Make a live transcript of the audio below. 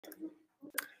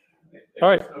All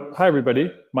right. Hi,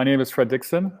 everybody. My name is Fred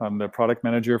Dixon. I'm the product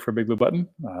manager for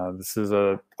BigBlueButton. This is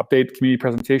a update community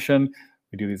presentation.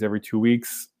 We do these every 2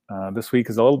 weeks. This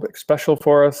week is a little bit special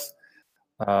for us.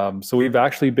 So we've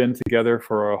actually been together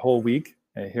for a whole week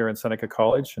here in Seneca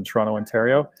College in Toronto,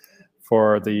 Ontario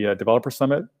for the Developer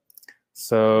Summit.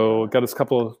 So got us a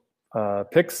couple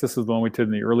of picks. This is the one we did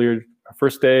in the earlier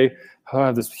first day. I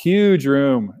have this huge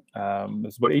room.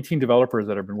 There's about 18 developers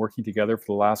that have been working together for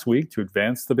the last week to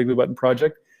advance the BigBlueButton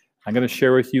project. I'm going to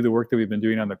share with you the work that we've been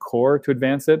doing on the core to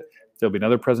advance it. There'll be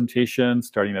another presentation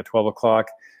starting at 12 o'clock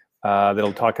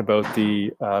that'll talk about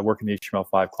the work in the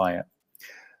HTML5 client.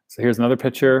 So here's another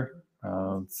picture,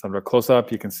 some of a close-up.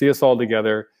 You can see us all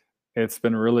together. It's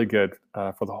been really good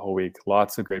for the whole week.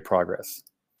 Lots of great progress.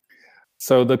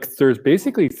 So there's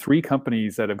basically 3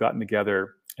 companies that have gotten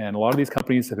together, and a lot of these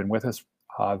companies have been with us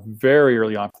very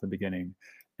early on from the beginning.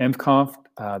 MConf,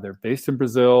 they're based in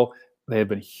Brazil. They have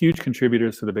been huge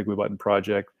contributors to the BigBlueButton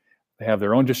project. They have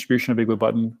their own distribution of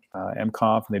BigBlueButton,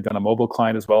 MConf, and they've done a mobile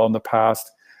client as well in the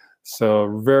past.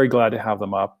 So very glad to have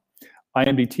them up.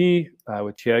 IMDT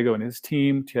with Thiago and his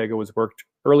team. Thiago has worked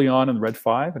early on in Red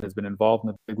 5 and has been involved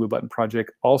in the BigBlueButton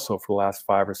project also for the last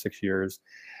 5 or 6 years.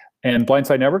 And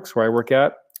Blindside Networks, where I work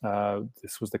at,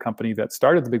 this was the company that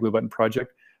started the BigBlueButton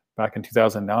project back in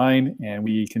 2009, and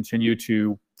we continue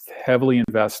to heavily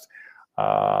invest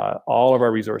all of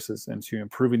our resources into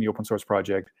improving the open source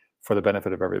project for the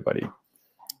benefit of everybody.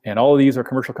 And all of these are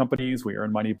commercial companies. We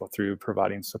earn money both through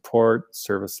providing support,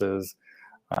 services,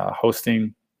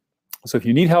 hosting. So if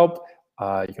you need help,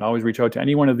 you can always reach out to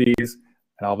any one of these,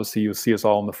 and obviously you'll see us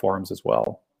all in the forums as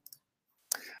well.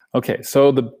 Okay,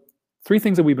 so the two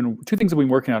things that we've been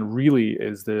working on really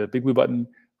is the BigBlueButton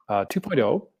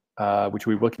 2.0, which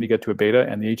we're looking to get to a beta,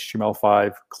 and the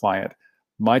HTML5 client.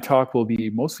 My talk will be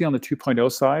mostly on the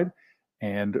 2.0 side,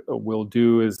 and what we'll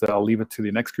do is that I'll leave it to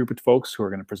the next group of folks who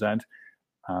are going to present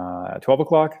at 12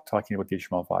 o'clock, talking about the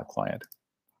HTML5 client.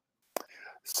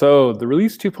 So the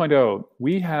release 2.0,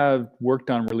 we have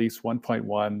worked on release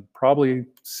 1.1 probably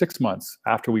 6 months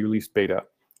after we released beta.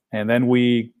 And then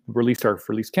we released our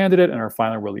release candidate and our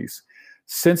final release.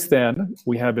 Since then,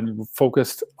 we have been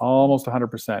focused almost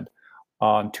 100%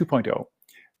 on 2.0.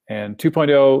 And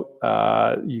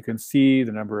 2.0, you can see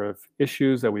the number of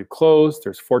issues that we've closed.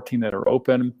 There's 14 that are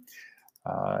open.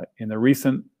 In the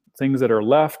recent things that are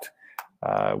left,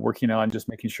 working on just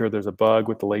making sure there's a bug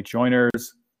with the late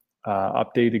joiners,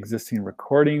 update existing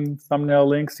recording thumbnail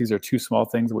links. These are 2 small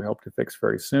things that we hope to fix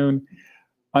very soon.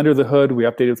 Under the hood, we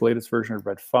updated the latest version of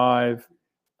Red 5,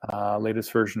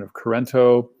 latest version of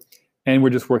Corrento, and we're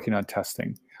just working on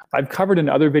testing. I've covered in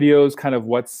other videos kind of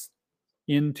what's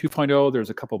in 2.0. There's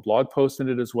a couple blog posts in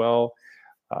it as well.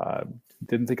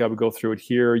 Didn't think I would go through it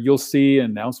here. You'll see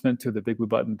an announcement to the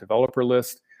BigBlueButton developer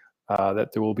list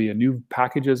that there will be a new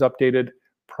packages updated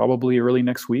probably early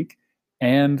next week,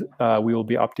 and we will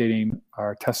be updating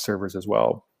our test servers as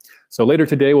well. So later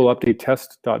today, we'll update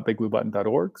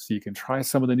test.bigbluebutton.org so you can try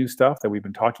some of the new stuff that we've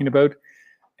been talking about.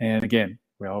 And again,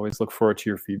 we always look forward to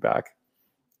your feedback.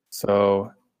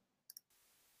 So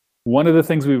one of the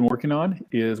things we've been working on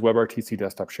is WebRTC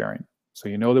desktop sharing. So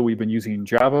you know that we've been using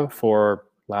Java for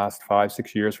last 5,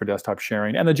 6 years for desktop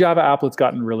sharing, and the Java applet's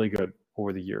gotten really good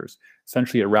over the years.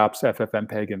 Essentially, it wraps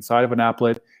FFmpeg inside of an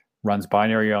applet, runs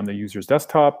binary on the user's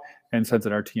desktop, and sends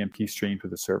an RTMP stream to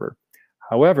the server.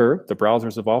 However, the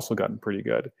browsers have also gotten pretty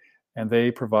good, and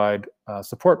they provide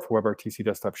support for WebRTC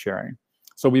desktop sharing.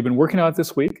 So we've been working on it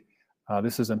this week.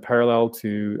 This is in parallel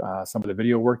to some of the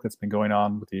video work that's been going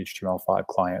on with the HTML5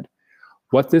 client.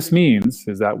 What this means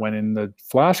is that when in the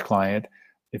Flash client,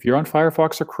 if you're on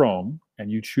Firefox or Chrome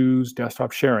and you choose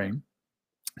desktop sharing,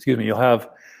 excuse me, you'll have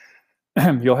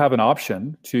an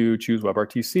option to choose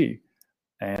WebRTC.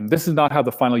 And this is not how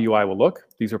the final UI will look.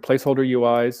 These are placeholder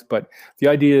UIs, but the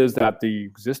idea is that the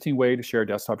existing way to share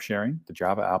desktop sharing, the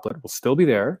Java applet, will still be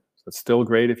there. So it's still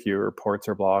great if your ports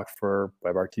are blocked for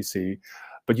WebRTC,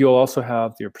 but you'll also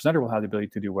have, your presenter will have the ability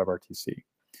to do WebRTC.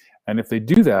 And if they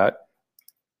do that,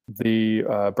 the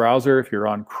browser, if you're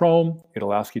on Chrome,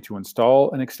 it'll ask you to install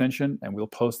an extension, and we'll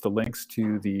post the links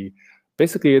to the,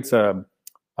 basically it's a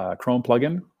Chrome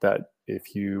plugin that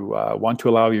if you want to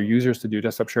allow your users to do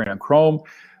desktop sharing on Chrome,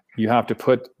 you have to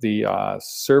put the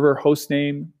server host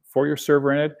name for your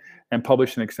server in it and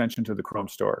publish an extension to the Chrome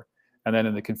store. And then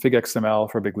in the config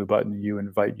XML for BigBlueButton,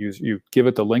 you give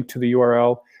it the link to the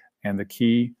URL and the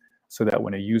key so that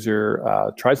when a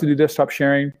user tries to do desktop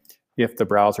sharing, if the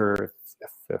browser,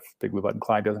 if BigBlueButton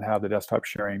client doesn't have the desktop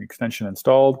sharing extension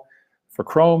installed for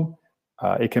Chrome,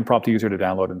 it can prompt the user to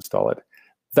download and install it.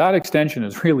 That extension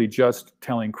is really just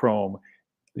telling Chrome,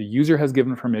 the user has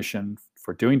given permission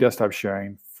for doing desktop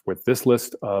sharing with this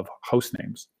list of host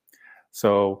names.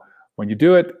 So when you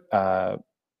do it,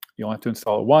 you only have to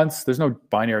install it once. There's no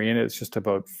binary in it. It's just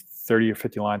about 30 or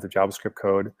 50 lines of JavaScript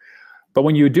code. But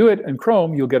when you do it in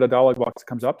Chrome, you'll get a dialog box that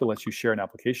comes up that lets you share an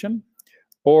application,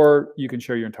 or you can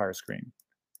share your entire screen.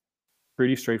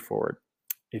 Pretty straightforward.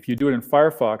 If you do it in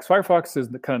Firefox, Firefox is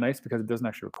kind of nice because it doesn't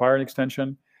actually require an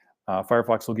extension.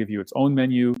 Firefox will give you its own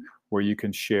menu where you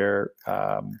can share,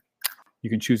 you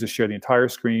can choose to share the entire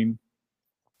screen,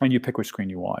 and you pick which screen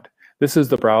you want. This is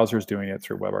the browsers doing it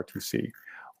through WebRTC.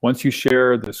 Once you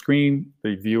share the screen,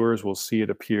 the viewers will see it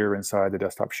appear inside the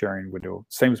desktop sharing window,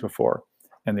 same as before.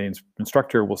 And the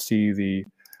instructor will see the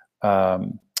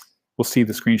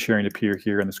screen sharing appear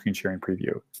here in the screen sharing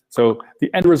preview. So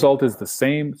the end result is the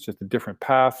same, it's just a different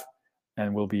path,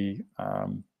 and we'll be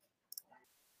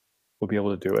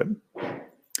able to do it.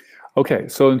 Okay,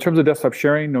 so in terms of desktop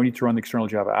sharing, no need to run the external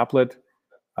Java applet.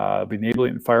 Be enable it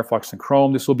in Firefox and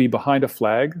Chrome. This will be behind a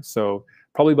flag, so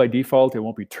probably by default it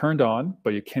won't be turned on,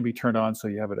 but it can be turned on, so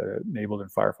you have it enabled in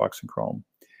Firefox and Chrome.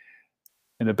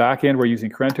 In the back end, we're using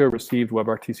Corrento, received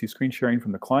WebRTC screen sharing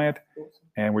from the client,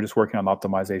 and we're just working on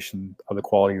optimization of the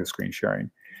quality of the screen sharing.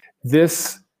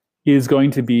 This is going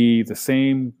to be the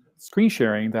same screen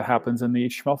sharing that happens in the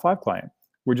HTML5 client.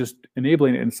 We're just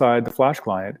enabling it inside the Flash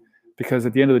client, because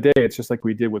at the end of the day, it's just like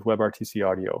we did with WebRTC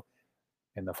audio.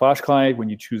 In the Flash client, when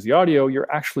you choose the audio,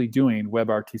 you're actually doing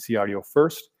WebRTC audio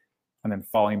first, and then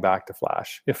falling back to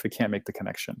Flash if it can't make the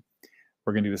connection.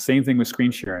 We're going to do the same thing with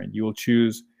screen sharing. You will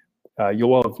choose,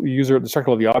 you'll have the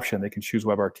circle of the option. They can choose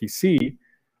WebRTC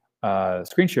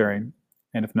screen sharing,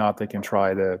 and if not, they can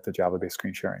try the Java-based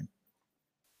screen sharing.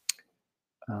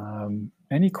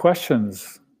 Any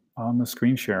questions on the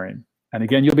screen sharing? And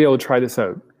again, you'll be able to try this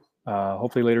out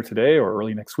hopefully later today or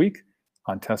early next week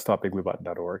on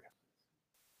test.bigbluebutton.org.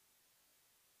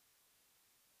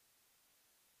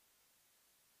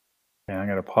 And I'm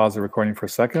going to pause the recording for a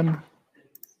second.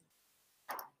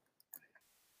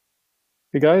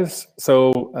 Hey guys,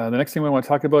 so the next thing we want to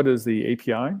talk about is the API.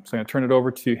 So I'm going to turn it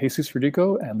over to Jesus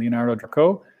Verdugo and Leonardo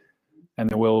Draco, and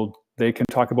then they can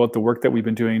talk about the work that we've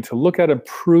been doing to look at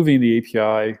improving the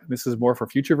API. This is more for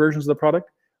future versions of the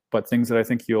product, but things that I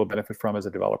think you'll benefit from as a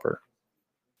developer.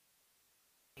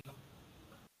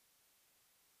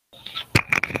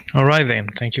 All right then,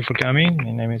 thank you for coming.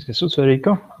 My name is Jesus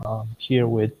Federico. I'm here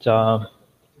with,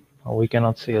 we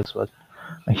cannot see us, but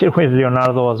I'm here with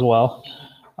Leonardo as well.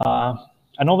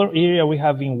 Another area we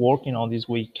have been working on this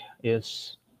week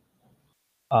is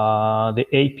the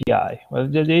API. Well,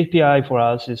 the API for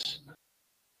us is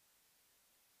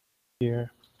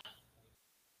here.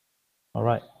 All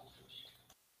right.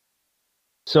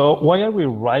 So why are we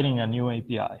writing a new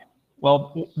API?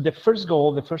 Well, the first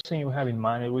goal, the first thing we have in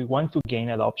mind is we want to gain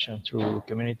adoption through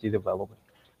community development.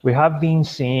 We have been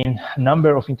seeing a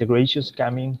number of integrations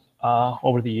coming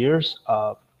over the years,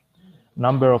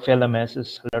 number of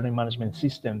LMSs, learning management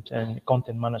systems, and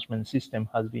content management system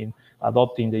has been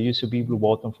adopting the use of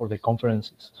BigBlueButton for the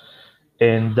conferences.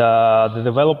 And the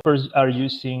developers are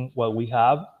using what we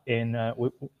have, and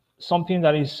something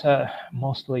that is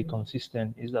mostly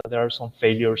consistent is that there are some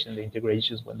failures in the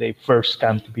integrations when they first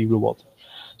come to BigBlueButton.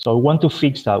 So we want to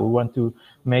fix that. We want to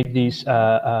make this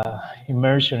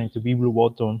immersion into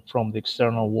BigBlueButton from the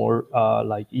external world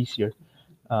easier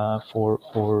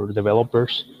for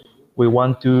developers. We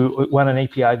want an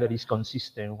API that is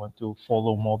consistent. We want to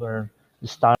follow modern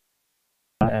standards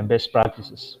and best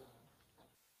practices.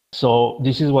 So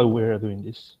this is why we're doing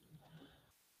this.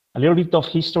 A little bit of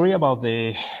history about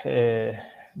the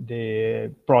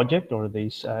project, or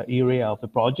this area of the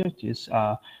project is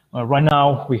right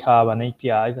now we have an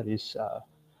API that is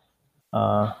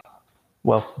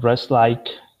REST-like,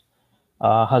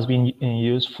 has been in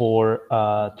use for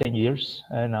 10 years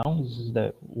now. This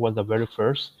was the very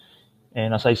first,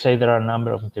 and as I say, there are a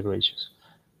number of integrations.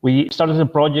 We started the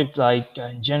project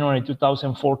in January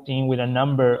 2014 with a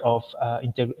number of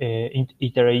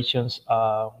iterations.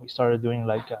 We started doing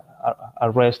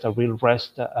a real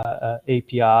REST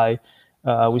API.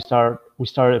 We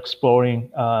started exploring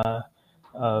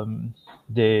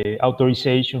the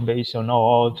authorization based on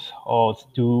auth,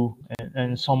 auth2,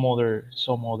 and some other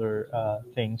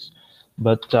things.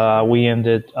 But we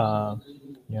ended,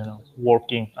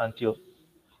 working until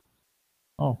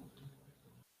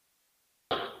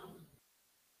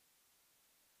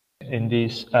in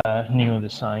this new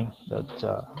design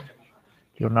that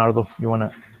Leonardo, you want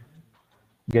to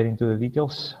get into the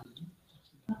details?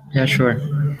 Yeah, sure.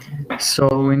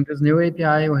 So in this new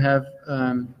API, we have,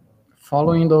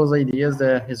 following those ideas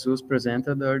that Jesus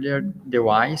presented earlier, the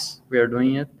whys, we are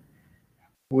doing it.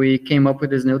 we came up with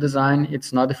this new design.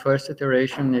 It's not the first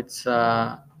iteration. It's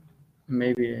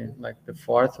maybe like the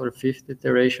fourth or fifth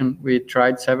iteration. We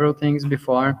tried several things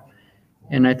before,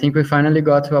 and I think we finally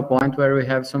got to a point where we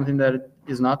have something that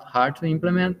is not hard to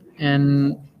implement,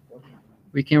 and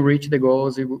we can reach the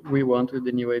goals we want with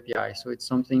the new API. So it's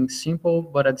something simple,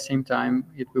 but at the same time,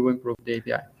 it will improve the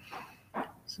API.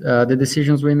 The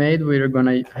decisions we made, we're going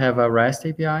to have a REST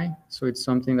API. So it's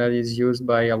something that is used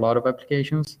by a lot of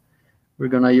applications. We're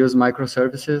going to use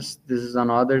microservices. This is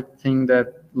another thing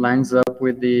that lines up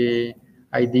with the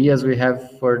ideas we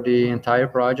have for the entire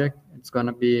project. It's going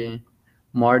to be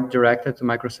more directed to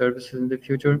microservices in the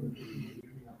future.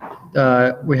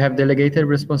 We have delegated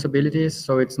responsibilities,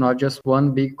 so it's not just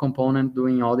one big component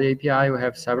doing all the API. We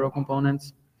have several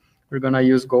components. We're going to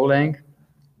use Golang.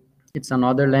 It's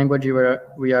another language where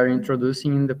we are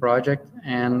introducing in the project,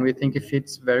 and we think it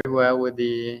fits very well with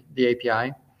the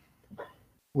API.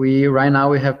 Right now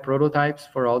we have prototypes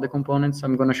for all the components.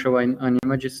 I'm going to show an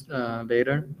images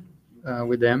later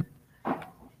with them.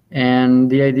 And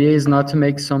the idea is not to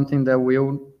make something that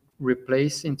will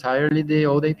replace entirely the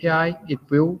old API. It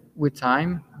will with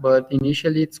time, but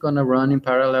initially it's going to run in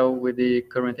parallel with the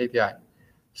current API.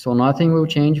 So nothing will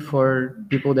change for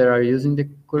people that are using the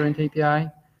current API.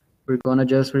 We're going to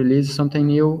just release something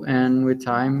new, and with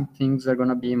time, things are going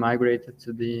to be migrated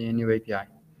to the new API.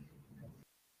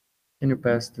 Can you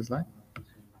pass the slide?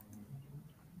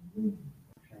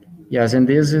 Yes, and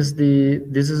this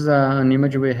is an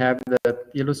image we have that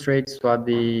illustrates what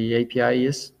the API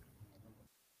is,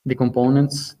 the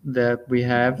components that we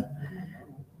have.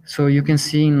 So you can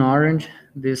see in orange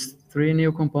these three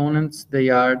new components. They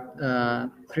are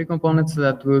three components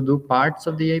that will do parts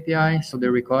of the API. So the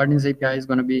recordings API is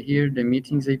going to be here, the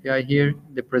meetings API here,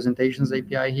 the presentations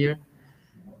API here.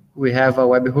 We have a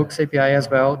webhooks API as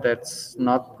well. That's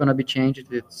not going to be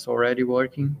changed. It's already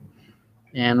working.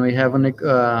 And we have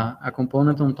a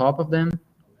component on top of them.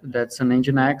 That's an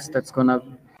Nginx that's going to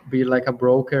be like a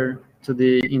broker to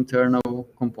the internal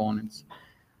components.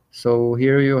 So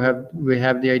here we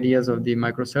have the ideas of the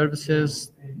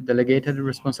microservices, delegated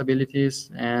responsibilities,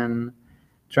 and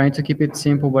trying to keep it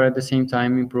simple, but at the same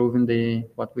time improving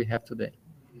what we have today.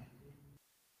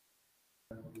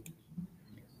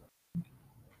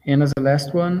 And as the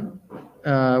last one,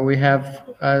 we have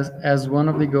as one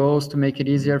of the goals to make it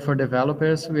easier for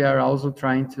developers. We are also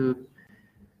trying to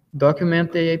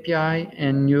document the API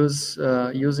and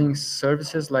using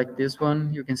services like this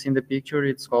one. You can see in the picture,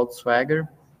 it's called Swagger.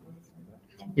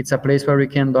 It's a place where we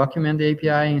can document the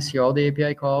API and see all the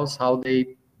API calls, how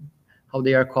they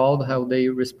are called, how they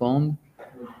respond.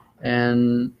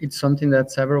 And it's something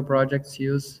that several projects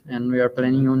use, and we are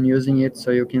planning on using it, so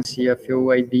you can see a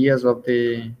few ideas of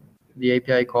the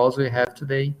API calls we have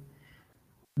today.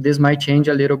 This might change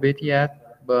a little bit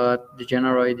yet, but the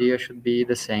general idea should be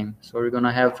the same. So we're going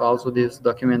to have also this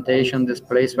documentation, this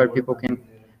place where people can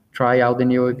try out the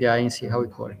new API and see how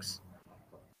it works.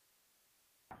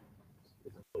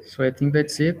 So I think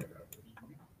that's it.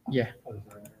 Yeah.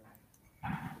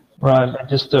 Right.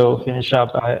 Just to finish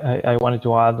up, I wanted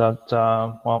to add that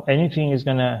well, anything is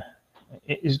gonna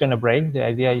break. The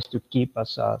idea is to keep,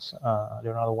 as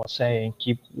Leonardo was saying,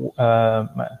 keep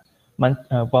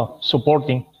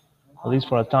supporting, at least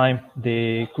for a time,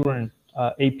 the current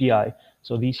API.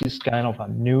 So this is kind of a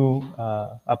new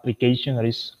application that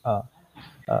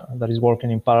is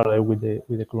working in parallel with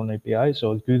the current API.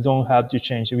 So you don't have to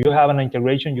change. If you have an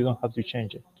integration, you don't have to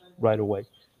change it right away.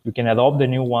 You can adopt the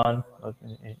new one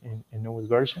in newest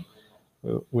version.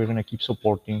 We're going to keep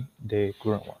supporting the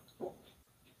current one.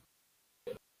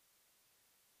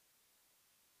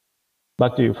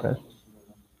 Back to you, Fred.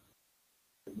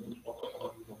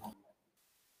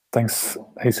 Thanks,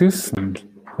 Jesus and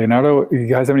Leonardo. You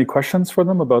guys have any questions for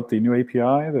them about the new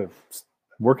API, the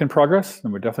work in progress?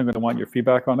 And we're definitely going to want your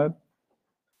feedback on it.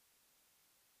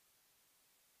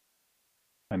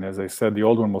 And as I said, the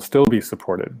old one will still be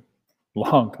supported.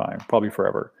 Long time, probably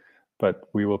forever, but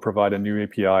we will provide a new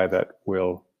API that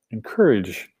will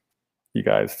encourage you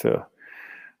guys to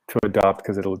adopt,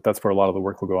 because that's where a lot of the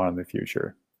work will go on in the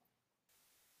future.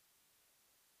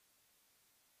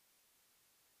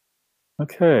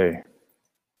 Okay,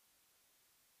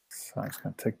 so I'm just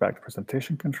going to take back the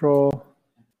presentation control.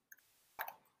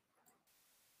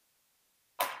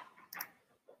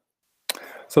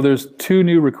 So there's two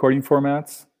new recording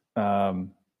formats.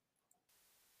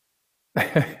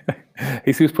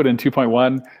 Jesus put in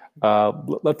 2.1.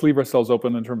 Let's leave ourselves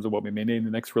open in terms of what we may name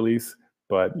the next release,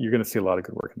 but you're going to see a lot of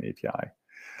good work in the API.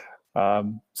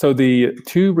 So the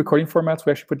two recording formats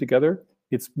we actually put together,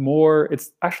 it's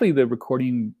actually the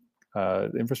recording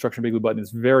The infrastructure in BigBlueButton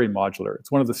is very modular.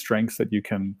 It's one of the strengths that you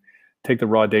can take the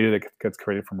raw data that gets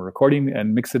created from a recording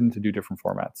and mix it into 2 different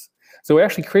formats. So we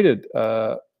actually created,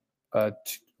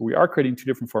 we are creating 2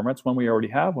 different formats. One we already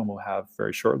have, one we'll have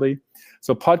very shortly.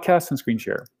 So podcast and screen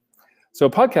share. So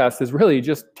podcast is really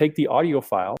just take the audio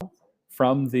file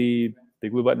from the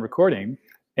BigBlueButton recording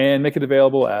and make it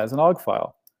available as an OGG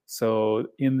file. So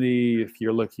if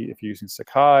you're using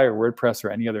Sakai or WordPress or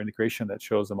any other integration that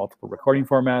shows the multiple recording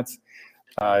formats,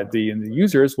 the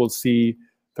users will see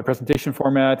the presentation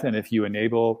format, and if you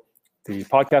enable the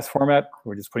podcast format,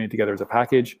 we're just putting it together as a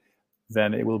package,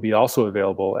 then it will be also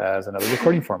available as another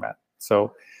recording format.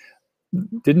 So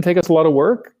didn't take us a lot of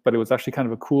work, but it was actually kind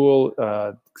of a cool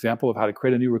example of how to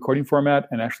create a new recording format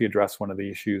and actually address one of the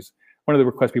issues. One of the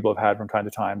requests people have had from time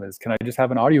to time is, can I just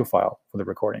have an audio file for the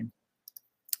recording?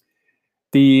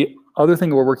 The other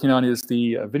thing we're working on is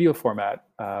the video format,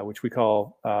 which we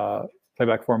call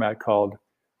playback format called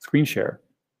screen share.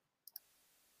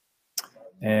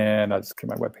 And I'll just get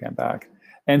my webcam back.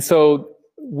 And so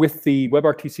with the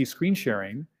WebRTC screen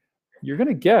sharing, you're going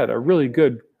to get a really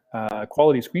good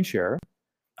quality screen share,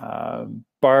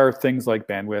 bar things like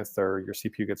bandwidth or your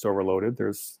CPU gets overloaded.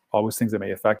 There's always things that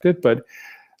may affect it, but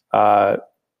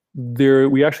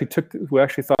we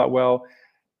actually thought, well,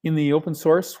 in the open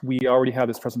source, we already have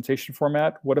this presentation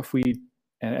format. What if we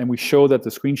show that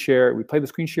the screen share, we play the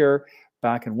screen share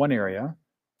back in one area,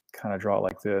 kind of draw it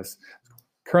like this.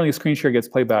 Currently, screen share gets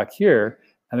played back here,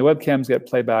 and the webcams get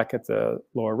played back at the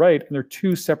lower right, and they're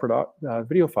 2 separate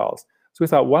video files. So we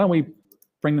thought, why don't we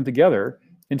bring them together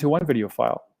into one video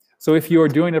file? So if you are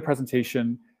doing a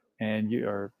presentation and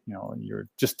you're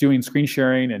just doing screen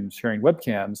sharing and sharing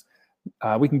webcams,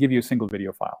 we can give you a single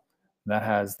video file. And that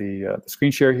has the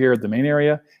screen share here, the main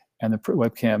area, and the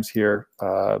webcams here,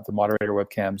 the moderator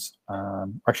webcams,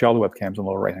 actually all the webcams in the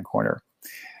lower right-hand corner.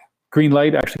 Green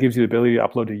light actually gives you the ability to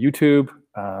upload to YouTube.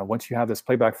 Once you have this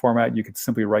playback format, you can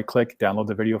simply right-click, download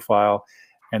the video file,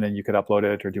 and then you could upload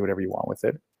it or do whatever you want with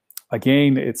it.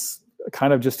 Again, it's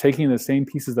kind of just taking the same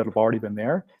pieces that have already been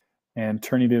there and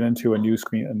turning it into a new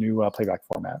playback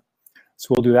format. So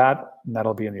we'll do that, and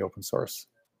that'll be in the open source.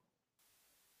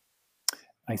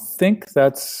 I think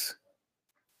that's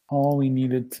all we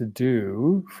needed to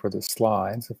do for the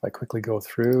slides. If I quickly go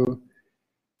through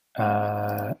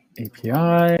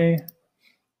API,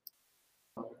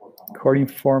 recording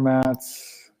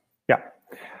formats. Yeah.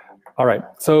 All right.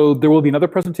 So there will be another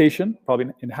presentation, probably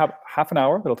in half an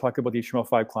hour, that'll talk about the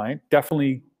HTML5 client.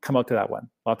 Definitely come out to that one.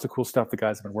 Lots of cool stuff the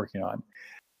guys have been working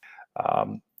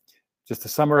on. Just to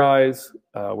summarize,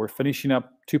 we're finishing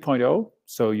up 2.0.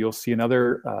 So you'll see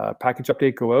another package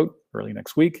update go out early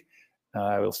next week.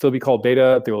 It will still be called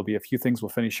beta. There will be a few things we'll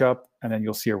finish up, and then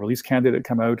you'll see a release candidate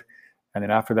come out. And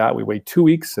then after that, we wait 2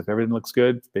 weeks. If everything looks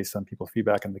good, based on people's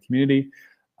feedback in the community,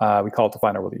 we call it the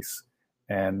final release.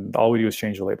 And all we do is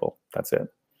change the label. That's it.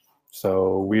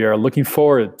 So we are looking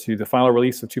forward to the final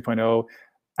release of 2.0.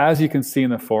 As you can see in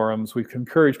the forums, we've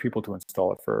encouraged people to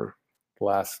install it for the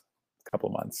last couple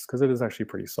of months because it is actually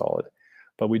pretty solid.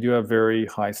 But we do have very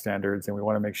high standards, and we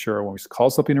want to make sure when we call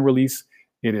something a release,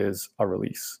 it is a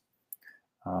release.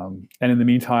 And in the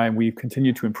meantime, we've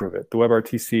continued to improve it. The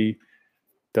WebRTC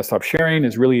desktop sharing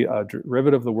is really a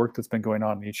derivative of the work that's been going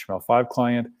on in the HTML5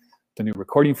 client. The new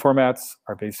recording formats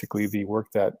are basically the work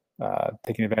that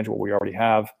taking advantage of what we already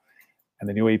have. And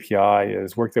the new API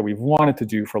is work that we've wanted to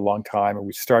do for a long time, and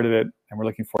we started it, and we're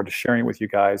looking forward to sharing it with you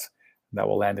guys, and that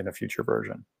will land in a future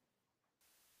version.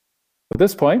 At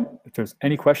this point, if there's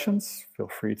any questions, feel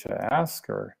free to ask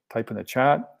or type in the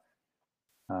chat.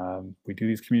 We do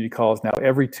these community calls now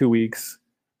every 2 weeks,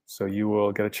 so you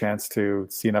will get a chance to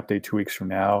see an update 2 weeks from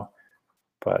now.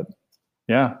 But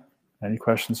yeah, any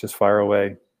questions, just fire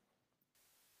away.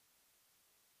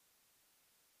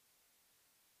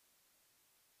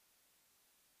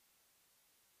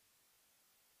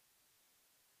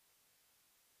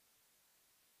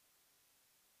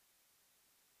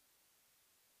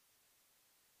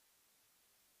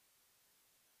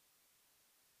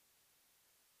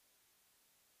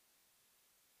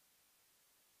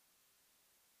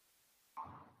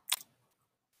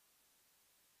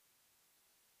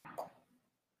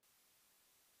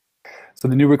 So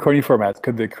the new recording formats,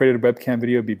 could the created webcam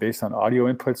video be based on audio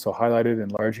input, so highlighted,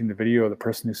 enlarging the video of the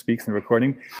person who speaks in the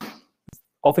recording?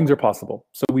 All things are possible.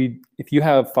 So if you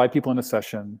have 5 people in a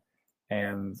session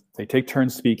and they take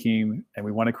turns speaking, and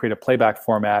we want to create a playback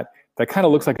format that kind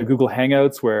of looks like a Google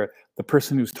Hangouts where the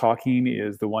person who's talking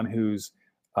is the one who's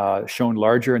shown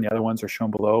larger and the other ones are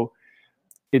shown below,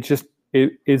 it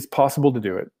is possible to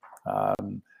do it.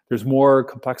 There's more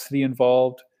complexity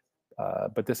involved.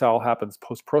 But this all happens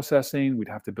post-processing. We'd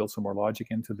have to build some more logic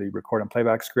into the record and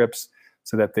playback scripts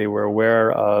so that they were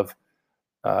aware of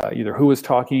either who was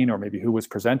talking or maybe who was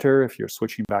presenter if you're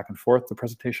switching back and forth the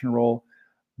presentation role,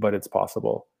 but it's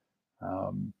possible.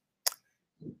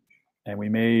 And we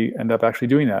may end up actually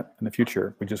doing that in the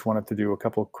future. We just wanted to do a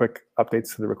couple quick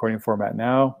updates to the recording format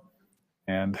now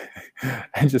and,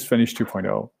 and just finish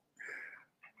 2.0.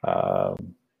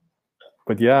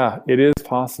 But yeah, it is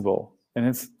possible. And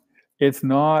it's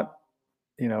not,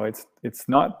 you know, it's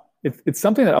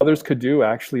something that others could do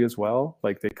actually as well.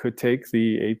 Like they could take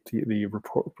the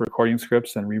recording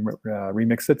scripts and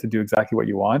remix it to do exactly what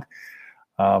you want.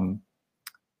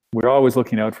 We're always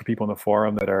looking out for people in the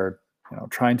forum that are, you know,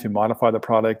 trying to modify the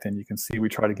product, and you can see we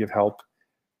try to give help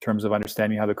in terms of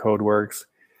understanding how the code works.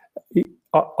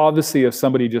 Obviously, if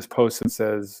somebody just posts and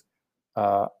says,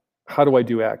 how do I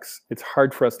do X? It's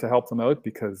hard for us to help them out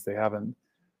because they haven't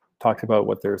talked about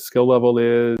what their skill level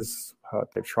is, what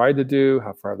they've tried to do,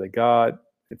 how far they got.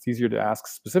 It's easier to ask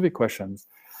specific questions.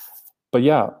 But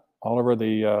yeah, Oliver,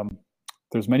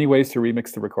 there's many ways to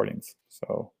remix the recordings.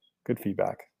 So good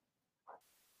feedback.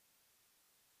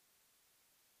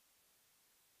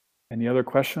 Any other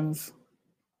questions?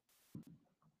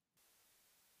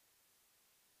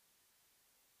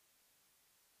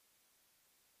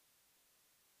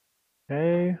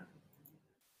 Okay.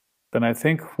 Then I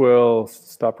think we'll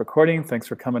stop recording. Thanks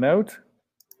for coming out.